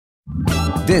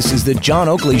This is the John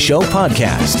Oakley Show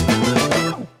podcast.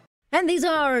 And these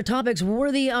are topics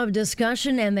worthy of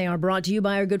discussion, and they are brought to you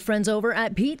by our good friends over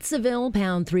at Pizzaville,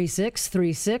 pound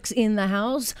 3636 in the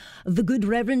house. The good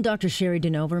Rev Dr Cheri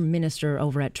DiNovo, minister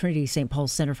over at Trinity St.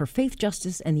 Paul's Center for Faith,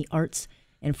 Justice, and the Arts,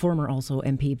 and former also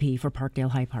MPP for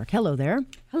Parkdale High Park. Hello there.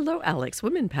 Hello, Alex.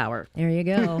 Women power. There you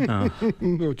go.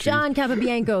 John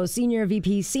Capobianco, Senior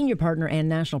VP, Senior Partner, and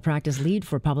National Practice Lead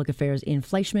for Public Affairs in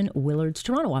Fleishman-Willard's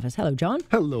Toronto office. Hello, John.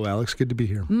 Hello, Alex. Good to be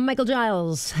here. Michael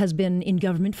Giles has been in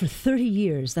government for 30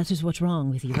 years. That's just what's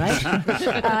wrong with you, right?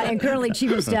 And currently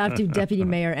Chief of Staff to Deputy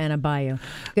Mayor Ana Bailao.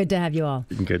 Good to have you all.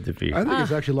 Good to be here. I think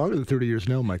it's actually longer than 30 years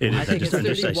now, Michael. It is. I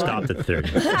think I stopped at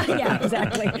 30. Yeah,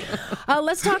 exactly.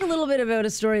 Let's talk a little bit about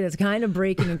a story that's kind of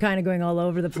breaking and kind of going all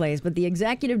over the place. But the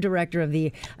executive director of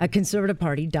the Conservative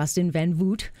Party, Dustin Van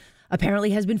Voot,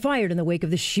 apparently has been fired in the wake of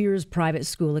the Shears private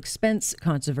school expense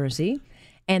controversy.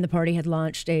 And the party has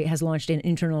launched an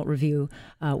internal review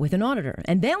with an auditor.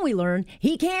 And then we learn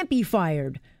he can't be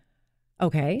fired.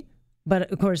 Okay.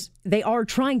 But, of course, they are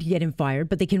trying to get him fired,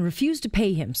 but they can refuse to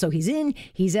pay him. So he's in,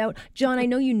 he's out. John, I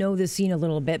know you know this scene a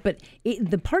little bit, but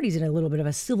the party's in a little bit of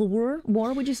a civil war,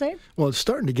 would you say? Well, it's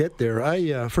starting to get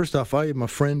there. First off, I am a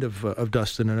friend of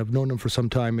Dustin, and I've known him for some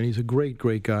time, and he's a great,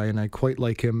 great guy, and I quite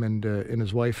like him and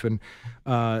his wife. And,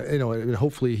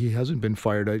 hopefully he hasn't been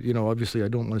fired. Obviously I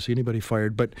don't want to see anybody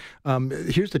fired. But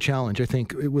here's the challenge, I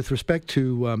think, with respect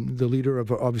to the leader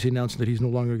of obviously announcing that he's no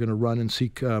longer going to run and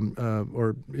seek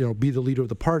be the leader of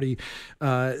the party.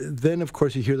 Then, of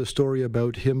course, you hear the story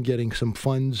about him getting some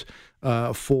funds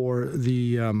for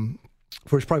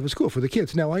his private school for the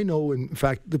kids. Now, I know, in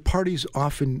fact, the parties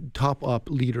often top up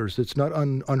leaders. It's not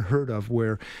unheard of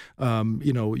where,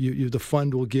 the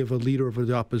fund will give a leader of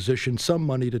the opposition some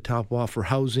money to top off for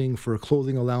housing, for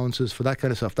clothing allowances, for that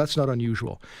kind of stuff. That's not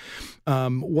unusual.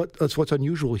 What's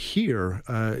unusual here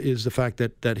is the fact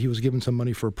that he was given some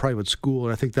money for a private school,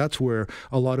 and I think that's where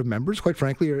a lot of members, quite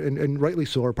frankly, and rightly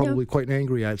so, are probably quite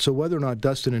angry at. So whether or not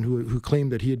Dustin, and who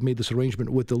claimed that he had made this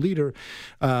arrangement with the leader,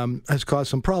 has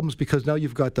caused some problems, because now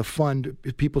you've got the fund,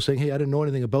 people saying, hey, I didn't know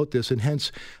anything about this, and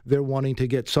hence they're wanting to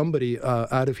get somebody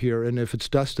out of here, and if it's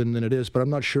Dustin, then it is, but I'm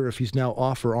not sure if he's now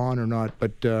off or on or not,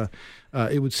 but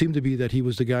it would seem to be that he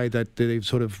was the guy that they've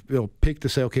sort of picked to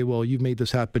say, okay, well, you've made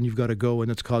this happen, you've got to go,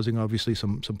 and it's causing obviously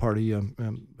some party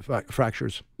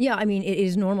fractures. Yeah, I mean, it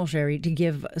is normal, Cheri, to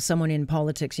give someone in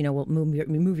politics, we'll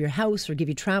move your house or give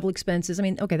you travel expenses. I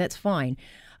mean, okay, that's fine.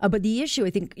 But the issue,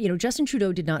 I think, Justin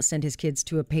Trudeau did not send his kids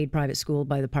to a paid private school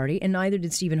by the party, and neither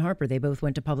did Stephen Harper. They both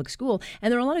went to public school,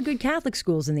 and there are a lot of good Catholic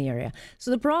schools in the area.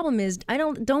 So the problem is,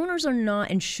 donors are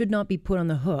not and should not be put on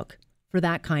the hook for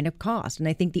that kind of cost. And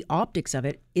I think the optics of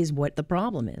it is what the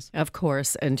problem is. Of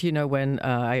course. And, when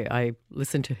I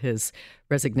listened to his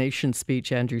resignation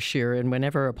speech, Andrew Scheer, and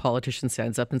whenever a politician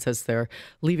stands up and says they're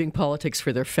leaving politics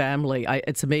for their family,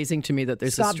 it's amazing to me that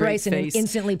there's Scott a straight Bryson face,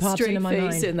 instantly pops into my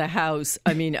mind. in the House.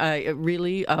 I mean, it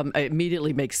really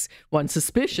immediately makes one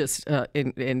suspicious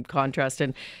in contrast.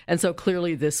 And so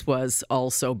clearly this was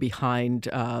also behind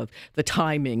the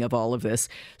timing of all of this.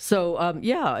 So,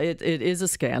 it is a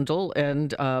scandal,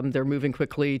 and they're moving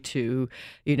quickly to,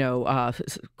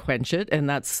 quench it. And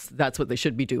that's what they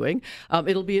should be doing.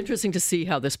 It'll be interesting to see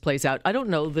how this plays out. I don't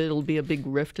know that it'll be a big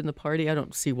rift in the party. I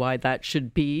don't see why that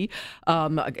should be,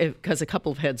 because a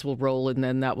couple of heads will roll, and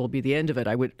then that will be the end of it.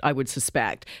 I would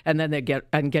suspect, and then they get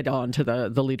on to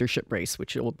the leadership race,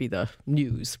 which will be the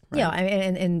news. Right? Yeah,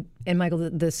 and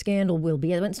Michael, the scandal will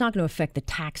be. It's not going to affect the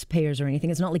taxpayers or anything.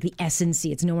 It's not like the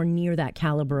SNC. It's nowhere near that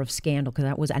caliber of scandal, because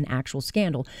that was an actual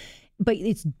scandal. But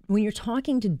it's when you're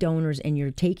talking to donors and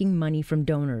you're taking money from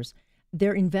donors,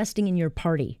 they're investing in your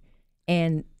party.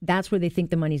 And that's where they think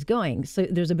the money's going. So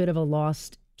there's a bit of a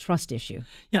lost trust issue.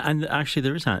 Yeah, and actually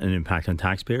there is an impact on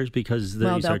taxpayers, because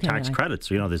these are tax credits.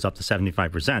 There's up to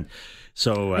 75%.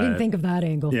 So I didn't think of that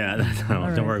angle. Yeah,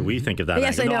 don't worry, we think of that.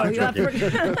 Yes, angle. I know.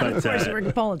 Of course, you work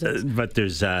in politics. But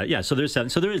there's so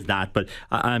there is that. But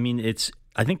I mean,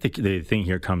 I think the thing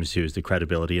here comes to is the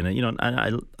credibility, and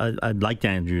I like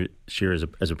Andrew Scheer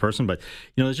as a person, but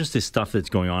there's just this stuff that's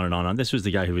going on and on. This was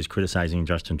the guy who was criticizing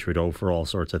Justin Trudeau for all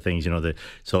sorts of things, the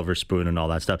silver spoon and all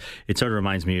that stuff. It sort of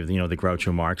reminds me of the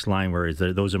Groucho Marx line, where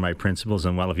those are my principles,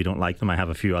 and if you don't like them, I have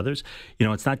a few others.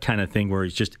 It's that kind of thing where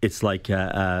it's like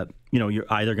you're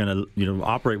either going to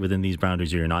operate within these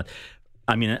boundaries or you're not.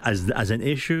 I mean, as an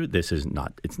issue, this is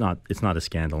not. It's not a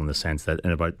scandal in the sense that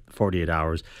in about 48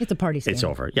 hours, it's a party scandal. It's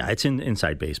over. Yeah, it's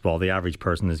inside baseball. The average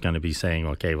person is going to be saying,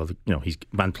 okay, well,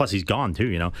 and plus he's gone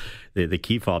too. The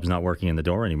key fob's not working in the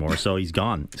door anymore, so he's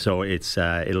gone. So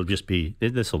it'll just be,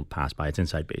 this will pass by. It's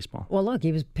inside baseball. Well, look,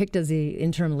 he was picked as the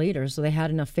interim leader, so they had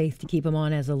enough faith to keep him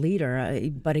on as a leader.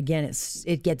 But again,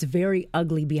 it gets very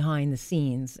ugly behind the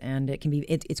scenes, and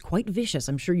it's quite vicious.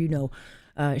 I'm sure you know.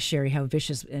 Cheri, how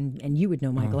vicious, and you would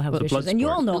know, Michael, how vicious, and you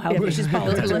all know how vicious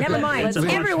politics are. Never mind,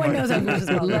 everyone knows how vicious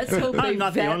politics. Let's hope they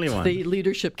not the only one. The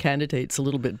leadership candidates a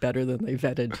little bit better than they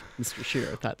vetted Mr.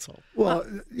 Scheer. That's all. Well,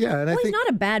 yeah, and I think he's not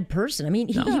a bad person. I mean,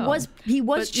 he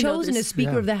was chosen as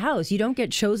Speaker of the House. You don't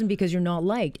get chosen because you're not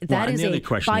liked. That is a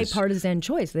bipartisan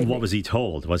choice. What was he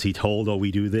told? Was he told, "Oh,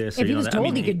 we do this"? If he was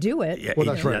told, he could do it. Yeah, well,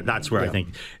 that's right. That's where I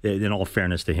think, in all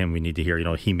fairness to him, we need to hear.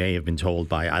 He may have been told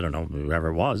by whoever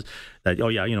it was. That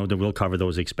that we'll cover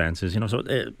those expenses. So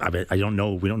I don't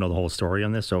know. We don't know the whole story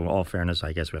on this. So, all fairness,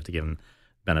 I guess we have to give him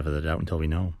benefit of the doubt until we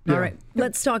know. All right,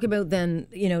 let's talk about then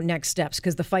next steps,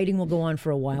 because the fighting will go on for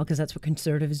a while, because that's what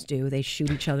conservatives do. They shoot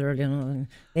each other. And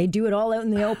they do it all out in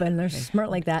the open. They're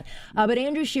smart like that. But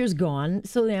Andrew Scheer's gone,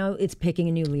 so now it's picking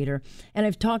a new leader. And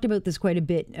I've talked about this quite a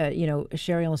bit.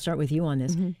 Cheri, I'll start with you on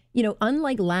this. Mm-hmm.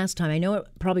 Unlike last time, I know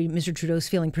probably Mr. Trudeau's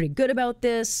feeling pretty good about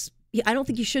this. I don't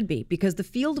think you should be, because the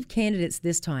field of candidates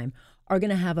this time are going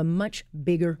to have a much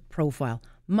bigger profile,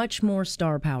 much more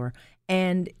star power,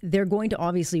 and they're going to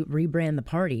obviously rebrand the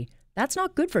party. That's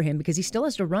not good for him, because he still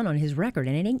has to run on his record,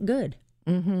 and it ain't good.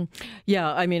 Mm-hmm.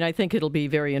 Yeah, I mean, I think it'll be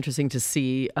very interesting to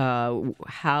see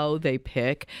how they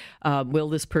pick. Will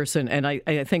this person, and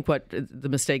I think what the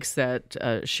mistakes that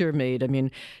Scheer made, I mean,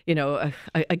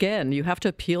 again, you have to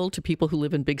appeal to people who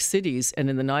live in big cities and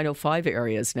in the 905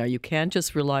 areas. Now, you can't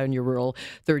just rely on your rural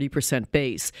 30%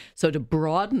 base. So to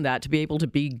broaden that, to be able to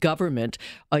be government,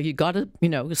 you got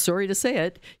to, sorry to say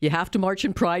it, you have to march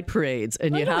in pride parades,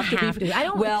 and you have to be.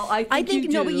 I think you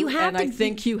do, but you have and to. I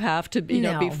think you have to,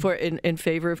 be for in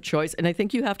favor of choice, and I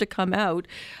think you have to come out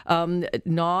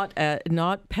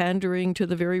not pandering to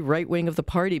the very right wing of the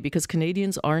party, because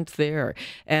Canadians aren't there,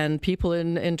 and people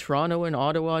in Toronto and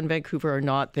Ottawa and Vancouver are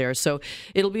not there. So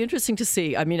it'll be interesting to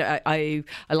see. I mean, I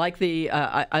like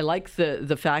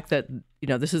the fact that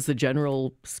this is the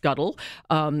general scuttle,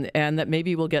 and that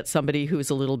maybe we'll get somebody who's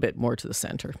a little bit more to the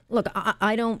center. Look,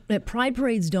 I don't. Pride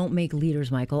parades don't make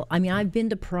leaders, Michael. I mean, I've been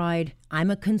to Pride. I'm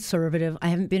a conservative. I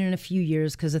haven't been in a few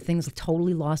years because the thing's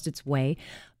totally lost its way.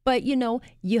 But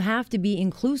you have to be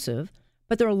inclusive.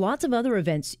 But there are lots of other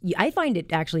events. I find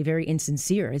it actually very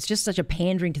insincere. It's just such a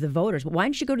pandering to the voters. Why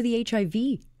don't you go to the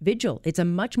HIV vigil? It's a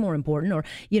much more important, or,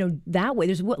 that way.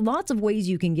 There's lots of ways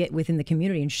you can get within the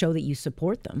community and show that you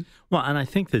support them. Well, and I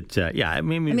think that, I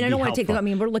don't want to take,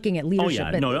 we're looking at leadership.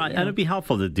 Oh, yeah, and it'd be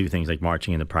helpful to do things like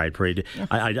marching in the Pride Parade. Yeah.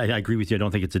 I agree with you. I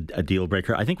don't think it's a deal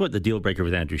breaker. I think what the deal breaker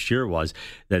with Andrew Scheer was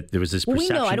that there was this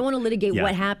perception. Well, we know. I don't want to litigate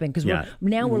what happened, because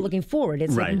we're looking forward.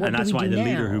 It's right, like, and that's why the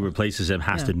leader who replaces him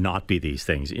has to not be these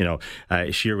things.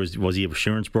 Scheer was he an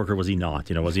insurance broker? Was he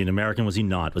not? Was he an American? Was he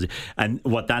not? And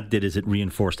what that did is it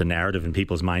reinforced a narrative in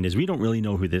people's mind is we don't really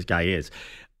know who this guy is.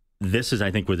 This is, I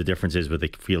think, where the difference is with the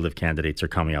field of candidates are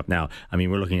coming up now. I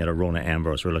mean, we're looking at a Rona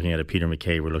Ambrose, we're looking at a Peter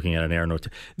MacKay, we're looking at an Aaron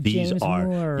O'Toole. These James are,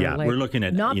 Moore, we're looking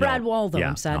at not Brad Waldo.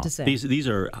 I'm sad to say these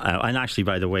are, and actually,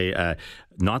 by the way,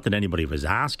 not that anybody was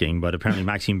asking, but apparently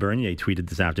Maxime Bernier tweeted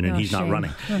this afternoon he's not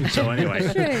running. So anyway,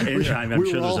 I'm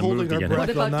sure there's a move to get him. What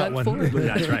about Doug Ford?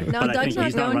 That's right. No, but I Doug's think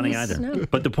he's not running either. No.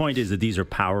 But the point is that these are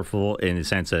powerful in the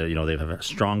sense that they have a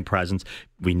strong presence.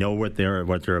 We know what they're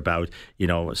about.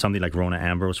 Somebody like Rona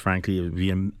Ambrose, frankly, would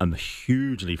be a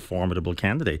hugely formidable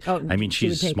candidate. Oh, I mean,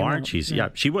 she's smart.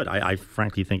 She would. I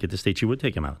frankly think at this stage she would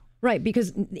take him out. Right, because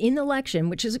in the election,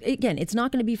 which is, again, it's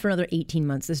not going to be for another 18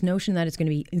 months. This notion that it's going to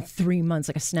be in 3 months,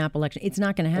 like a snap election, it's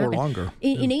not going to happen. Or longer.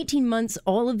 In 18 months,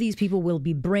 all of these people will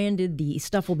be branded. The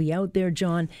stuff will be out there,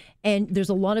 John. And there's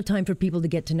a lot of time for people to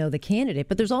get to know the candidate.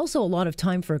 But there's also a lot of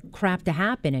time for crap to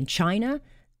happen. And China,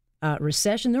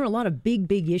 recession, there are a lot of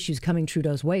big issues coming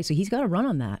Trudeau's way, so he's got to run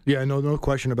on that. Yeah, no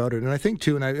question about it. And I think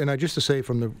too, and I just to say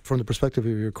from the perspective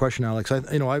of your question, Alex,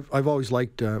 I've always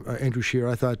liked Andrew Scheer.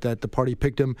 I thought that the party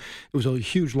picked him. It was a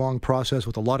huge, long process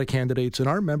with a lot of candidates, and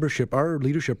our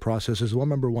leadership process is 1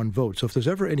 member, 1 vote. So if there's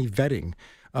ever any vetting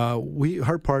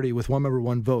Our party with one member,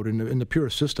 one vote in the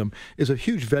purest system is a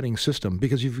huge vetting system,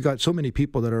 because you've got so many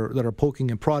people that are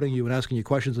poking and prodding you and asking you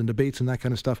questions and debates and that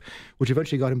kind of stuff, which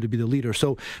eventually got him to be the leader.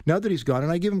 So now that he's gone,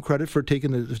 and I give him credit for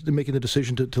making the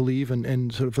decision to leave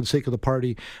and sort of for the sake of the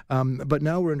party, but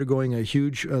now we're undergoing a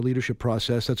huge leadership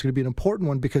process that's going to be an important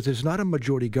one, because there's not a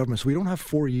majority government, so we don't have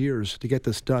 4 years to get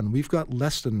this done. We've got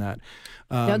less than that.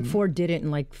 Doug Ford did it in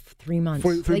like 3 months.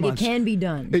 Three months. It can be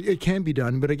done. It can be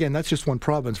done, but again, that's just one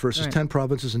province versus 10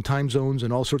 provinces and time zones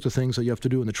and all sorts of things that you have to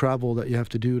do, and the travel that you have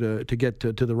to do to get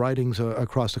to the ridings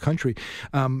across the country.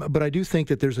 But I do think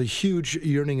that there's a huge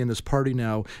yearning in this party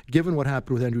now, given what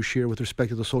happened with Andrew Scheer with respect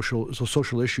to the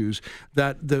social issues,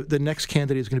 that the next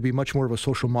candidate is going to be much more of a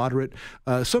social moderate,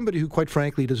 somebody who, quite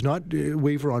frankly, does not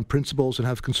waver on principles and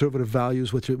have conservative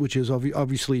values, which is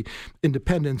obviously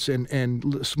independence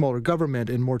and smaller government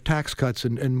and more tax cuts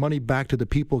and money back to the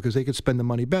people because they could spend the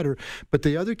money better. But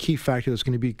the other key factor that's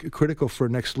going to be critical for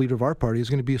next leader of our party is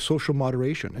going to be social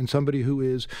moderation, and somebody who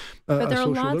is but there are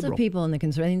lots liberal. Of people in the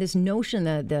conservative. I mean, this notion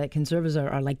that the conservatives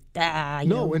are like,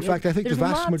 in fact, I think the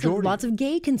vast majority. Lots of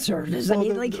gay conservatives. Well,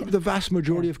 the vast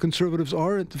majority of conservatives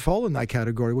fall in that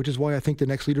category, which is why I think the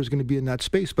next leader is going to be in that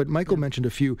space. But Michael mentioned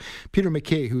a few. Peter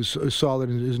MacKay, who's solid,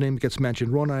 and his name gets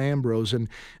mentioned. Rona Ambrose and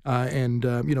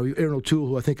Aaron O'Toole,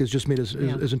 who I think has just made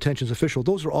his intentions official.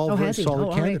 Those are all very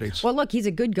solid candidates. Right. Well, look, he's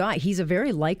a good guy. He's a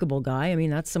very likable guy. I mean,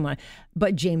 that's someone.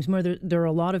 But James Moore, there are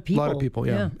a lot of people. A lot of people,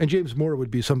 yeah. And James Moore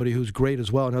would be somebody who's great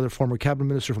as well. Another former cabinet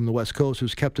minister from the West Coast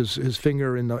who's kept his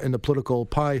finger in the political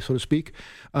pie, so to speak,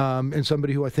 and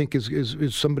somebody who I think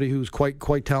is somebody who's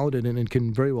quite talented and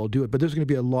can very well do it. But there's going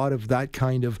to be a lot of that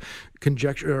kind of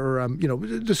conjecture or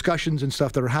discussions and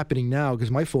stuff that are happening now,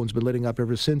 because my phone's been lighting up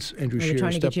ever since Andrew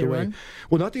Scheer stepped away.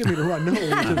 Well, not to get me to run,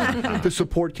 no, to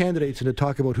support candidates and to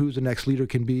talk about who the next leader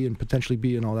can be and potentially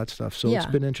be and all that stuff. So it's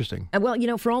been interesting.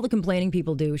 Well, for all the complaining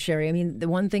people do, Sherry, I mean, the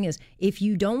one thing is, if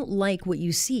you don't like what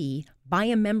you see, buy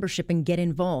a membership and get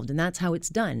involved. And that's how it's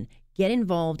done. Get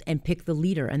involved and pick the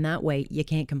leader. And that way you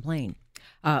can't complain.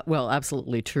 Well,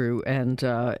 absolutely true. And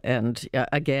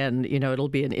again, it'll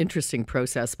be an interesting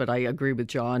process, but I agree with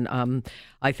John.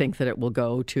 I think that it will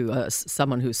go to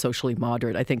someone who's socially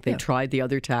moderate. I think they tried the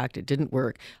other tact. It didn't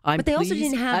work. But they also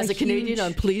didn't have as a Canadian,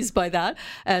 I'm pleased by that.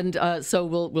 And so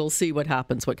we'll see what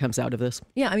happens, what comes out of this.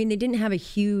 Yeah, I mean, they didn't have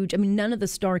none of the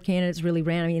star candidates really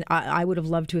ran. I mean, I would have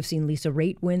loved to have seen Lisa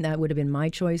Raitt win. That would have been my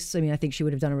choice. I mean, I think she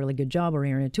would have done a really good job, or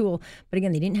Aaron O'Toole. But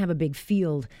again, they didn't have a big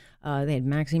field. They had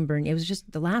Maxine Byrne. It was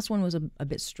just, the last one was a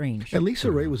bit strange. And Lisa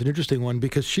Raitt was an interesting one,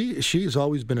 because she's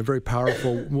always been a very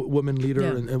powerful woman leader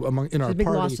in our party. It's a big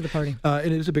loss to the party. And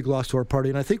it is a big loss to our party.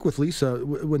 And I think with Lisa,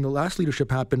 when the last leadership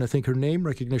happened, I think her name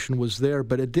recognition was there,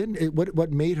 but it didn't.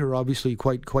 What made her obviously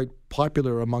quite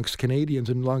popular amongst Canadians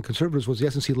and non-conservatives was the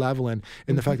SNC-Lavalin,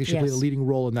 and the fact that she played a leading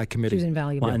role in that committee. She was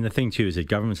invaluable. Well, and the thing too is that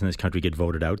governments in this country get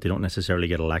voted out; they don't necessarily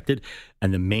get elected.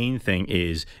 And the main thing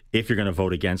is, if you're going to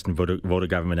vote against and vote a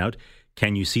government out,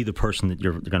 can you see the person that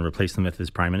you're going to replace them with as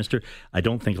Prime Minister? I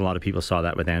don't think a lot of people saw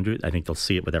that with Andrew. I think they'll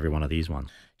see it with every one of these ones.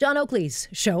 John Oakley's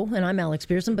show, and I'm Alex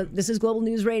Pearson, but this is Global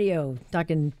News Radio,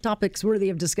 talking topics worthy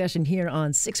of discussion here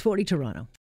on 640 Toronto.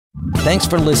 Thanks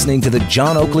for listening to the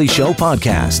John Oakley Show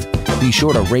podcast. Be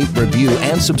sure to rate, review,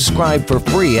 and subscribe for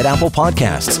free at Apple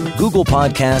Podcasts, Google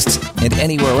Podcasts, and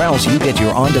anywhere else you get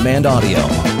your on-demand audio.